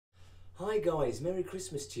Hi guys, Merry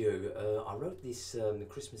Christmas to you. I wrote this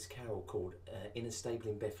Christmas carol called In a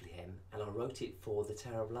Stable in Bethlehem, and I wrote it for the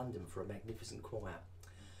Tower of London for a magnificent choir.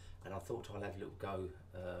 And I thought I'll have a little go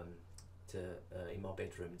in my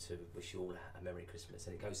bedroom to wish you all a Merry Christmas,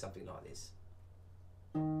 and it goes something like this.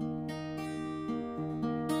 In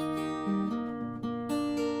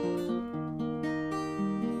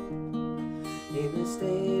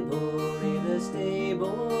a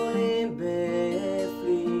stable in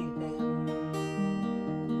Bethlehem,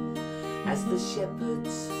 as the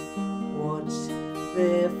shepherds watched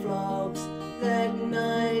their flocks that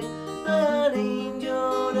night, an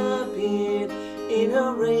angel appeared in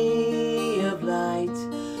a ray of light.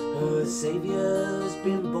 Her Saviour's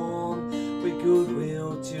been born with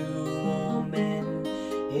goodwill to all men.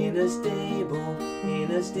 In a stable in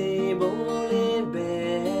Bethlehem.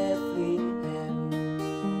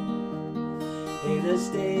 In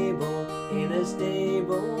a stable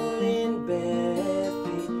in Bethlehem.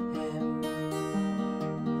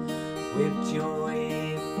 With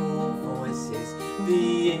joyful voices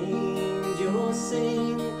the angels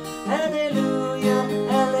sing, Hallelujah,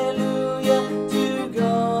 hallelujah to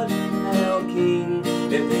God our King.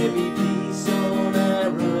 Let there be peace on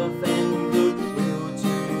earth and goodwill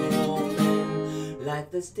to all men.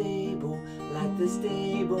 Like the stable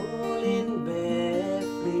in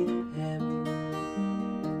Bethlehem.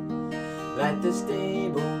 Like the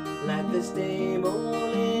stable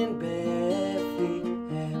in Bethlehem.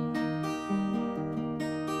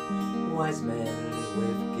 Wise men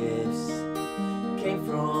with gifts came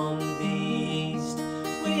from the east,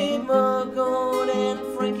 with myrrh, gold and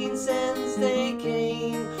frankincense they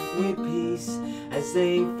came, with peace as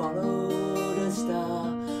they followed a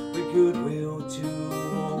star, with goodwill to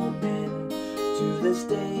all men. To the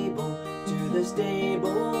stable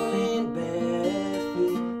in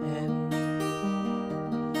Bethlehem.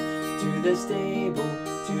 To the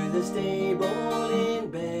stable in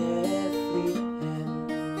Bethlehem.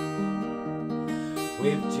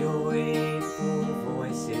 With joyful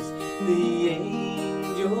voices the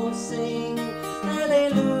angels sing,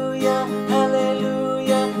 Hallelujah,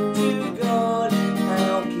 hallelujah to God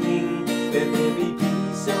our King. Let there be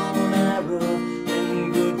peace on earth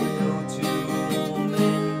and goodwill to all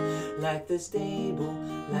men. Like the stable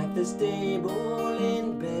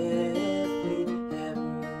in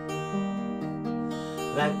Bethlehem.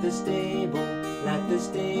 Like the stable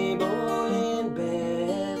in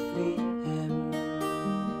Bethlehem.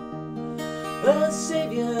 The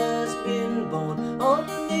Saviour's been born on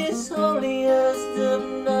this holiest of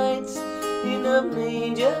nights, in a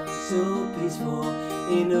manger so peaceful,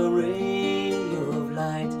 in a ray of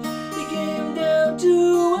light. He came down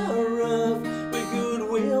to our earth with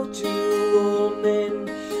goodwill to all men.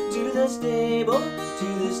 To the stable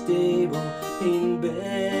in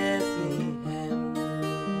Bethlehem.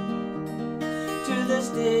 To the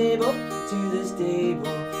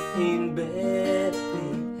stable in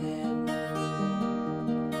Bethlehem.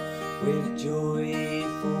 With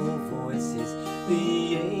joyful voices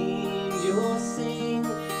the angels sing,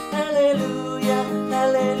 Hallelujah,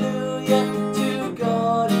 hallelujah to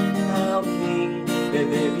God our King. Let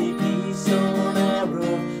there be peace on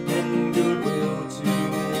earth and goodwill to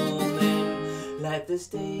all men. Like the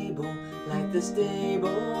stable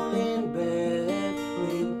in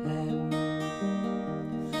Bethlehem.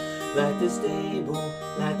 Like the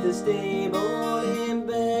stable in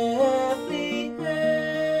Bethlehem.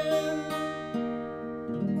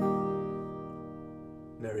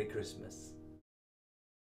 Merry Christmas.